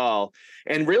much at all.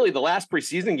 And really the last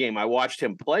preseason game I watched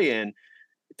him play in,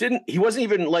 he wasn't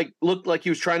even looked like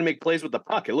he was trying to make plays with the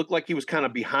puck. It looked like he was kind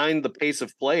of behind the pace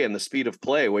of play and the speed of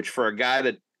play, which for a guy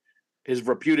that is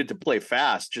reputed to play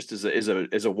fast just is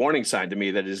a warning sign to me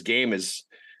that his game is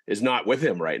not with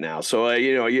him right now. So,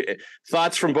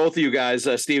 thoughts from both of you guys.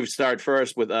 Steve, start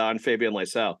first with on Fabian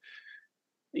Lysell.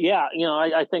 Yeah,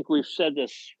 I think we've said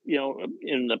this,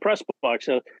 in the press box.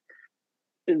 So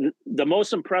the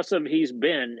most impressive he's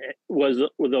been was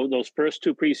with those first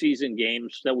two preseason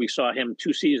games that we saw him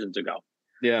 2 seasons ago.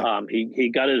 Yeah, he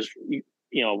got his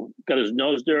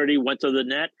nose dirty, went to the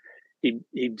net.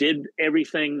 He did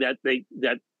everything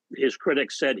that his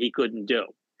critics said he couldn't do.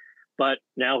 But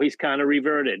now he's kind of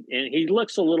reverted, and he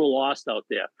looks a little lost out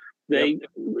there.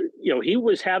 He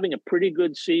was having a pretty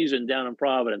good season down in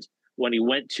Providence when he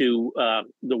went to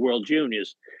the World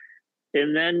Juniors,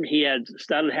 and then he had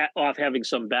started off having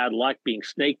some bad luck, being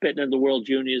snake bitten in the World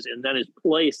Juniors, and then his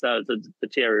play started to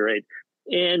deteriorate.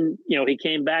 And he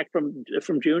came back from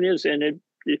juniors, and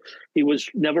he was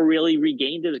never really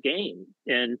regained his game.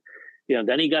 And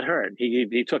then he got hurt.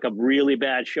 He took a really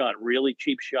bad shot, really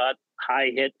cheap shot,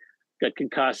 high hit. Got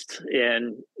concussed,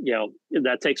 and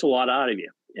that takes a lot out of you.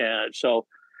 So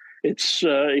it's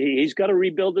he's got to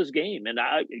rebuild his game, and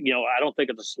I don't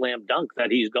think it's a slam dunk that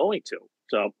he's going to.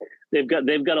 So they've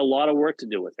got a lot of work to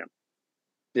do with him.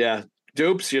 Yeah.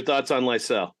 Dupes, your thoughts on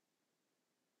Lysell?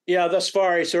 Yeah, thus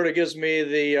far he sort of gives me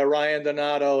the Ryan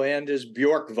Donato and his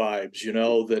Bjork vibes,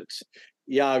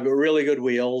 that, really good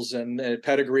wheels and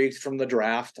pedigree from the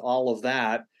draft, all of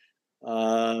that.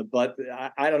 But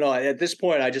I don't know. At this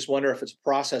point, I just wonder if it's a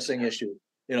processing issue,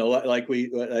 like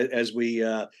as we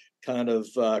kind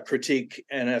of critique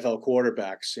NFL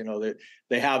quarterbacks,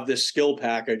 they have this skill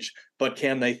package, but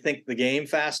can they think the game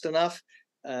fast enough?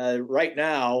 Right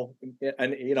now,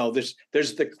 and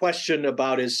there's the question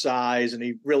about his size, and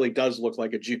he really does look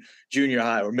like a junior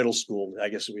high or middle school, I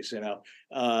guess we say now,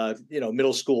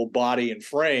 middle school body and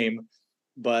frame.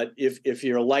 But if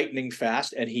you're lightning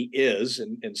fast, and he is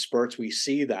in spurts, we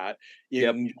see that you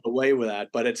can get away with that.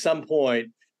 But at some point,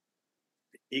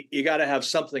 you got to have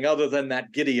something other than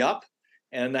that giddy up,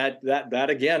 and that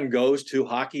again goes to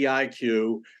hockey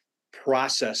IQ,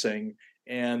 processing.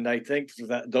 And I think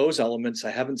that those elements,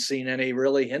 I haven't seen any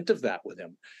really hint of that with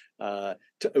him.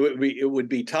 It would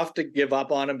be tough to give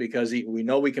up on him because we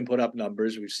know we can put up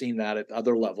numbers. We've seen that at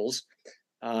other levels.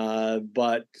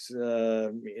 But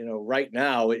right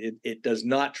now it does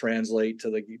not translate to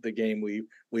the game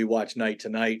we watch night to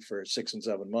night for 6 and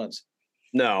 7 months.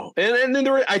 No. And then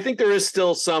I think there is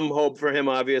still some hope for him,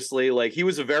 obviously. Like, he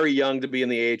was very young to be in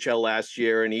the AHL last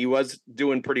year, and he was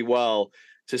doing pretty well,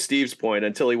 to Steve's point,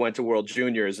 until he went to World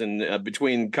Juniors. And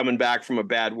between coming back from a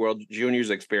bad World Juniors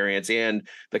experience and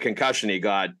the concussion he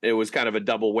got, it was kind of a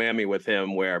double whammy with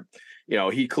him where,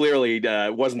 he clearly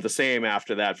wasn't the same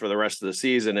after that for the rest of the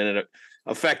season. And it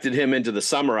affected him into the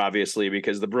summer, obviously,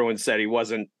 because the Bruins said he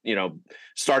wasn't,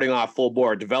 starting off full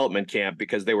bore development camp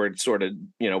because they were sort of,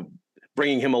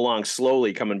 bringing him along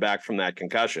slowly coming back from that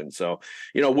concussion. So,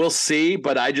 we'll see.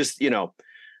 But I just,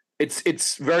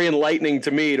 it's very enlightening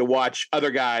to me to watch other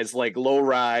guys like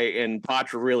Lohrei and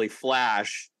Poitras really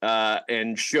flash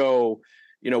and show,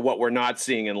 what we're not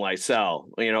seeing in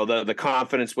Lysell. The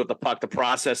confidence with the puck, the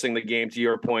processing the game, to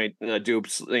your point,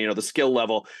 Dupes, the skill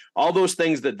level, all those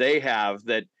things that they have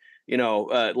that,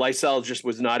 Lysell just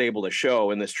was not able to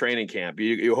show in this training camp.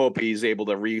 You hope he's able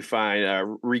to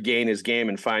regain his game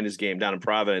and find his game down in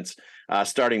Providence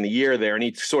starting the year there. And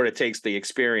he sort of takes the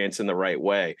experience in the right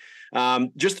way.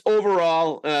 Just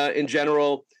overall, in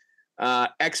general,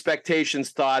 expectations,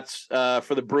 thoughts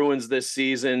for the Bruins this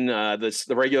season.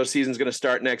 The regular season is going to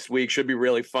start next week. Should be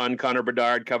really fun. Connor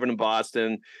Bedard covering in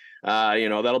Boston.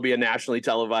 That'll be a nationally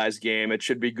televised game. It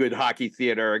should be good hockey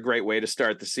theater, a great way to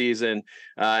start the season,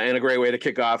 and a great way to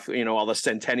kick off, all the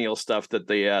centennial stuff that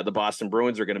the Boston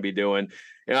Bruins are going to be doing.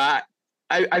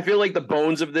 I feel like the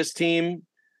bones of this team,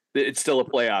 it's still a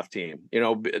playoff team.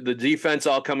 The defense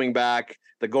all coming back,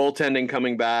 the goaltending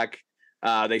coming back.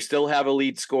 They still have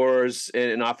elite scorers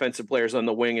and offensive players on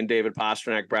the wing, and David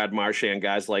Pastrnak, Brad Marchand,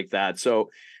 guys like that.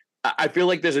 So I feel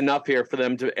like there's enough here for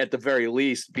them to, at the very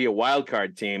least, be a wild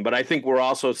card team. But I think we're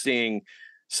also seeing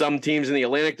some teams in the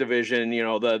Atlantic Division,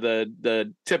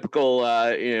 the typical,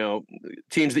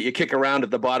 teams that you kick around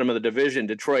at the bottom of the division,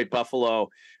 Detroit, Buffalo,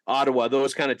 Ottawa,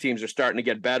 those kind of teams are starting to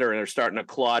get better and are starting to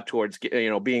claw towards,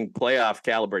 being playoff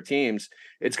caliber teams.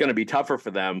 It's going to be tougher for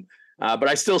them. But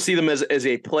I still see them as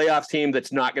a playoff team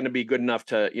that's not going to be good enough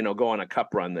to, go on a cup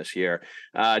run this year.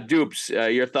 Dupes,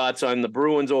 your thoughts on the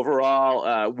Bruins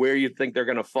overall, where you think they're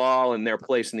going to fall and their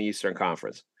place in the Eastern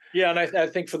Conference? Yeah, and I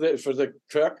think for the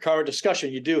current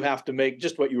discussion, you do have to make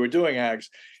just what you were doing, Ags,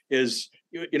 is,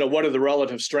 what are the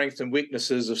relative strengths and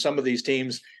weaknesses of some of these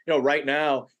teams? Right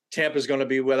now, Tampa's going to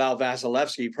be without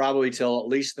Vasilevsky probably till at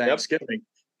least Thanksgiving. Yep.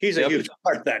 He's a huge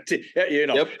part of that team.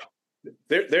 Yep.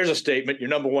 There's a statement. Your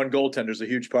number one goaltender is a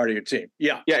huge part of your team.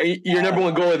 Yeah. Your number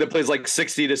one goalie that plays like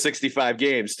 60 to 65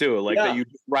 games too, that you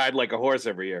ride like a horse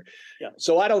every year. Yeah.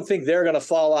 So I don't think they're going to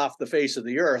fall off the face of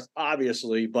the earth,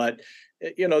 obviously, but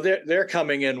they're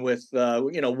coming in with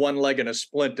one leg and a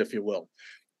splint, if you will.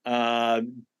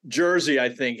 Jersey, I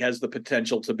think, has the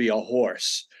potential to be a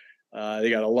horse.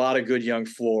 They got a lot of good young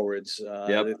forwards.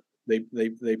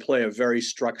 They play a very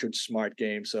structured, smart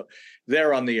game. So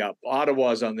they're on the up.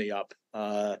 Ottawa's on the up.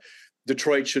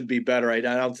 Detroit should be better. I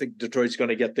don't think Detroit's going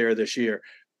to get there this year.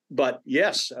 But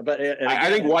yes, I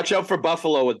think watch out for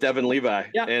Buffalo with Devin Levi.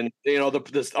 Yeah. And all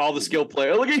the skill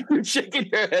players. Look at you shaking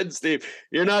your head, Steve.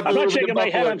 I'm not shaking my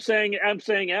head. I'm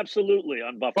saying absolutely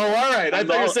on Buffalo. Oh, all right. I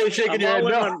thought you were saying shaking your head.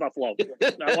 I'm all in on Buffalo.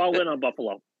 I'm all in on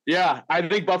Buffalo. Yeah, I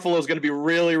think Buffalo is going to be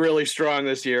really, really strong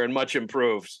this year and much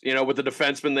improved. With the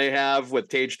defensemen they have, with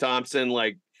Tage Thompson,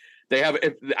 I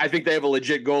think they have a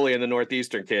legit goalie in the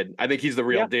Northeastern kid. I think he's the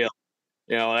real deal.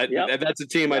 That's a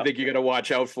team I think you got to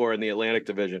watch out for in the Atlantic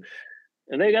Division.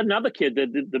 And they got another kid,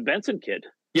 the Benson kid.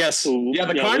 Yes,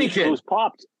 the Carney kid who's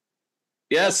popped.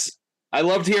 Yes. I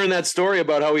loved hearing that story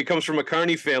about how he comes from a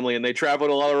Carney family and they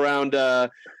traveled all around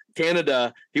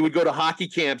Canada. He would go to hockey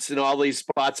camps in all these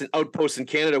spots and outposts in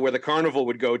Canada where the carnival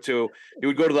would go to. He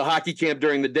would go to the hockey camp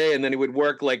during the day, and then he would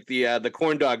work like the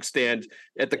corn dog stand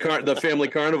at the family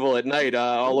carnival at night,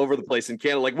 all over the place in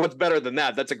Canada. Like, what's better than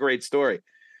that? That's a great story.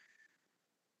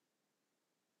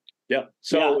 Yeah.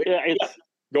 So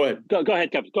go ahead. Go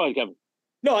ahead, Kevin. Go ahead, Kevin.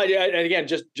 No, and again,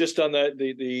 just on the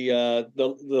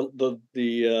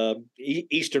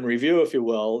Eastern Review, if you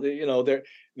will,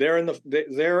 they're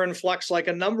in flux like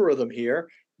a number of them here,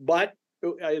 but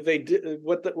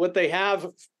what they have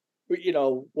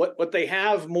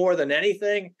more than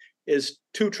anything is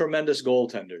two tremendous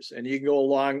goaltenders, and you can go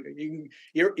along.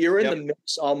 You're in the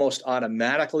mix almost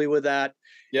automatically with that.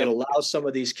 Yep. It allows some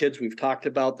of these kids we've talked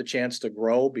about the chance to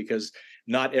grow, because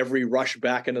not every rush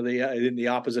back into in the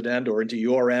opposite end or into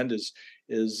your end is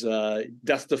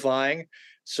death defying.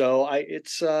 So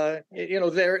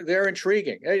they're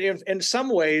intriguing in some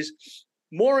ways,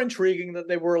 more intriguing than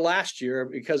they were last year,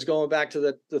 because going back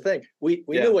to the thing, we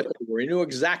knew what they were. We knew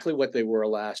exactly what they were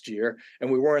last year, and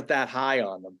we weren't that high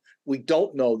on them. We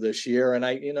don't know this year, and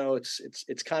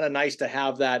it's kind of nice to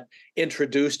have that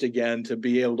introduced again, to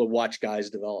be able to watch guys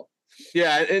develop.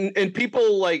 Yeah, and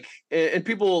people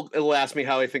will ask me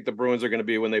how I think the Bruins are going to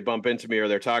be when they bump into me or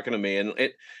they're talking to me, and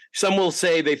some will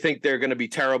say they think they're going to be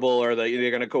terrible or they're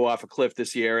going to go off a cliff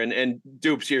this year. And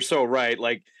Dupes, you're so right.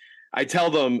 Like, I tell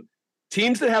them,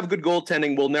 teams that have good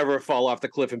goaltending will never fall off the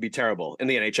cliff and be terrible in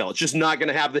the NHL. It's just not going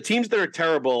to happen. The teams that are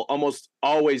terrible almost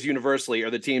always universally are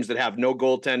the teams that have no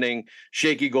goaltending,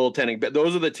 shaky goaltending. But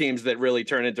those are the teams that really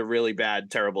turn into really bad,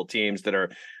 terrible teams that are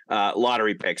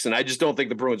lottery picks. And I just don't think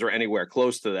the Bruins are anywhere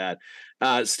close to that.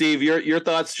 Steve, your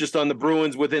thoughts just on the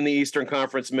Bruins within the Eastern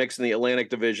Conference mix in the Atlantic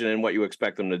Division and what you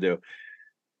expect them to do.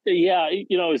 Yeah,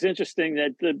 it's interesting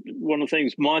that one of the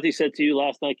things Monty said to you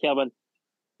last night, Kevin,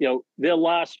 their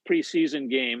last preseason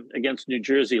game against New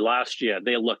Jersey last year,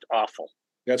 they looked awful.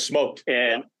 Got smoked.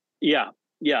 And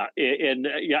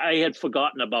I had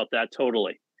forgotten about that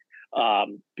totally,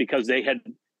 because they had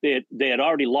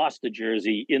already lost to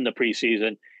Jersey in the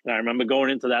preseason, and I remember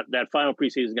going into that final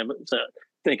preseason game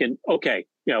thinking, okay,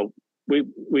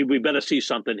 we better see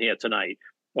something here tonight,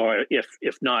 or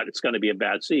if not, it's going to be a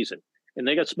bad season. And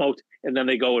they got smoked, and then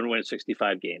they go and win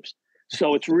 65 games.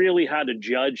 So it's really hard to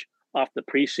judge off the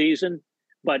preseason,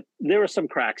 but there are some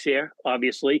cracks here.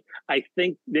 Obviously, I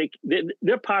think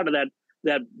they're part of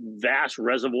that vast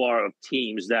reservoir of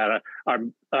teams that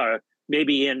are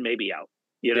maybe in, maybe out.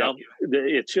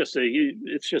 It's just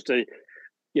a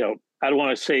I don't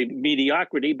want to say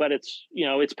mediocrity, but it's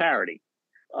parity.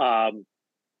 I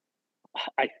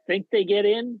think they get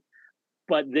in,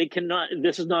 but they cannot.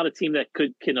 This is not a team that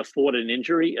can afford a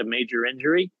major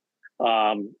injury.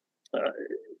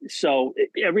 So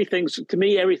everything's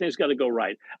got to go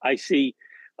right. I see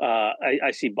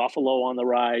Buffalo on the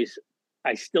rise.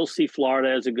 I still see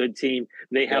Florida as a good team.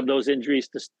 They have those injuries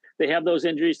to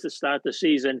start the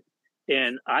season,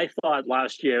 and I thought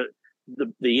last year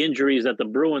the injuries that the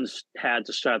Bruins had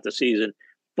to start the season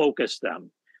focused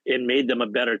them and made them a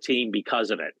better team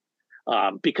because of it,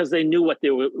 because they knew what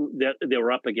they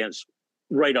were up against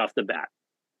right off the bat.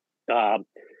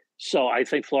 So I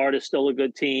think Florida is still a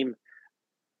good team.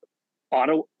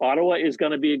 Ottawa is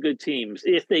going to be a good team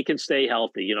if they can stay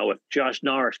healthy. If Josh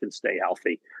Norris can stay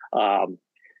healthy.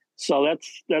 So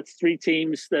that's three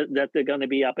teams that they're going to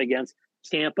be up against.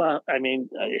 Tampa, I mean,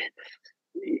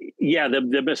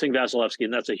 they're missing Vasilevsky,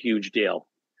 and that's a huge deal.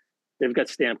 They've got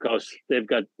Stamkos, they've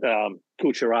got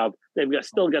Kucherov, they've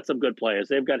still got some good players.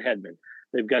 They've got Hedman,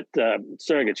 they've got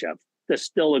Sergachev. They're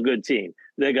still a good team.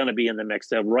 They're going to be in the mix.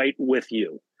 They're right with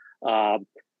you.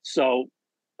 So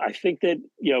I think that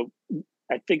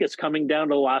I think it's coming down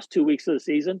to the last 2 weeks of the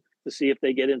season to see if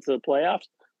they get into the playoffs.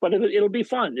 But it'll be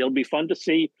fun. It'll be fun to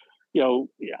see,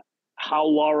 how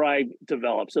Lohrei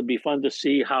develops. It'll be fun to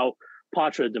see how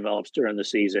Poitras develops during the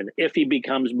season, if he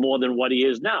becomes more than what he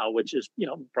is now, which is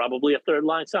probably a third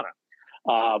line center.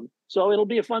 So it'll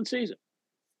be a fun season.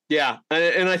 Yeah,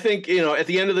 and I think at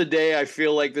the end of the day, I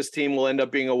feel like this team will end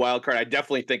up being a wild card. I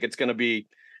definitely think it's going to be.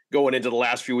 Going into the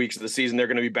last few weeks of the season, they're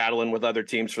going to be battling with other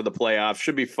teams for the playoffs.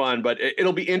 Should be fun, but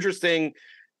it'll be interesting,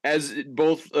 as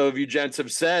both of you gents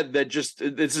have said, that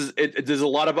there's a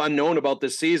lot of unknown about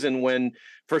this season, when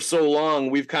for so long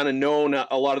we've kind of known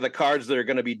a lot of the cards that are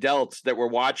going to be dealt that we're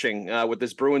watching with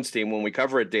this Bruins team when we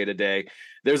cover it day to day.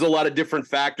 There's a lot of different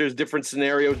factors, different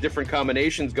scenarios, different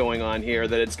combinations going on here,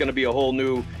 that it's going to be a whole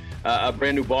new, a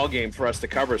brand new ball game for us to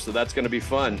cover. So that's going to be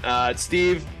fun.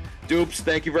 Steve, Dupes,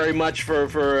 thank you very much for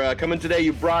coming today.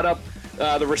 You brought up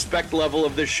the respect level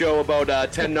of this show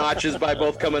about 10 notches by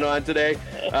both coming on today.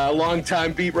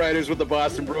 Longtime beat writers with the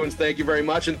Boston Bruins, thank you very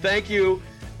much. And thank you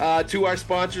to our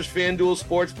sponsors, FanDuel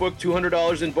Sportsbook,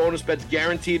 $200 in bonus bets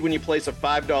guaranteed when you place a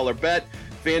 $5 bet.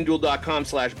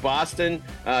 FanDuel.com/Boston.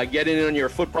 Get in on your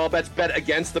football bets. Bet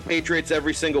against the Patriots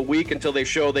every single week until they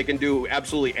show they can do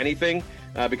absolutely anything,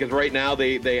 because right now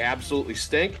they absolutely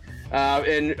stink.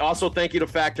 And also thank you to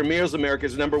Factor Meals,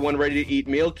 America's #1 ready-to-eat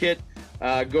meal kit.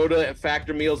 Go to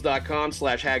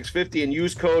factormeals.com/Hags50 and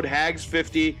use code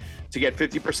Hags50 to get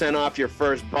 50% off your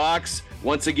first box.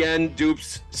 Once again,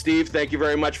 Dupes, Steve, thank you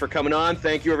very much for coming on.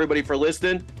 Thank you, everybody, for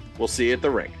listening. We'll see you at the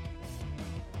rink.